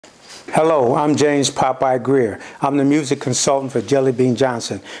Hello, I'm James Popeye Greer. I'm the music consultant for Jellybean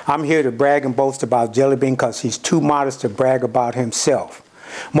Johnson. I'm here to brag and boast about Jellybean because he's too modest to brag about himself.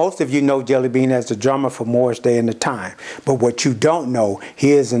 Most of you know Jellybean as the drummer for Morris Day and the Time, but what you don't know,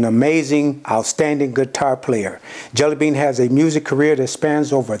 he is an amazing, outstanding guitar player. Jellybean has a music career that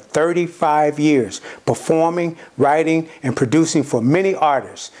spans over 35 years, performing, writing, and producing for many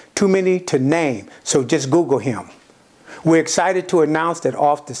artists, too many to name, so just Google him. We're excited to announce that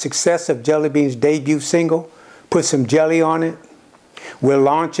off the success of Jellybean's debut single, Put Some Jelly on It, we're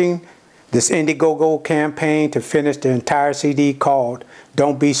launching this Indiegogo campaign to finish the entire CD called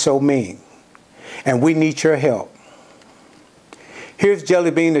Don't Be So Mean. And we need your help. Here's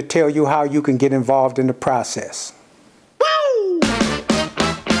Jellybean to tell you how you can get involved in the process.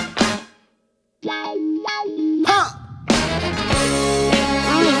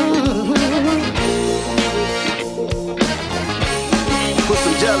 Put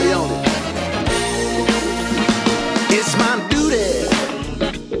some jelly on it. It's my duty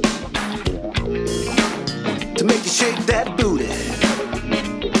to make you shake that booty,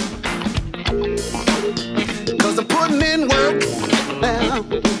 'cause I'm putting in work now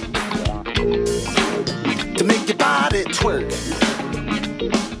to make your body twerk.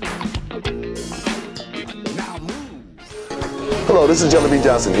 Now move. Hello, this is Jellybean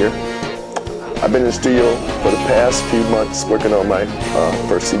Johnson here. I've been in the studio for the past few months working on my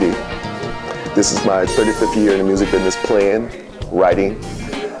first CD. This is my 35th year in the music business, playing, writing,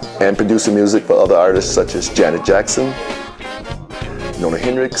 and producing music for other artists such as Janet Jackson, Nona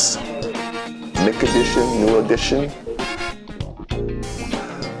Hendrix, Nick Edition, New Edition,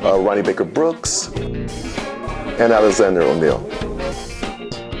 Ronnie Baker Brooks, and Alexander O'Neal.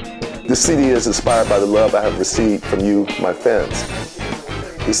 This CD is inspired by the love I have received from you, my fans.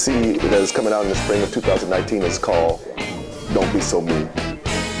 The CD that is coming out in the spring of 2019 is called Don't Be So Mean.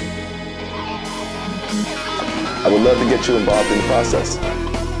 I would love to get you involved in the process.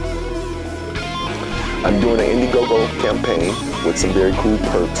 I'm doing an Indiegogo campaign with some very cool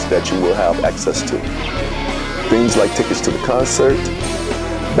perks that you will have access to. Things like tickets to the concert,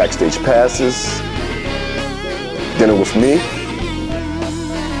 backstage passes, dinner with me,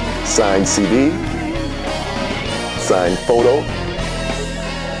 signed CD, signed photo,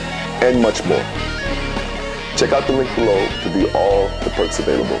 and much more. Check out the link below to view all the perks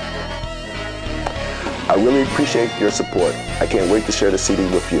available. I really appreciate your support. I can't wait to share the CD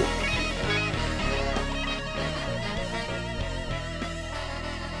with you.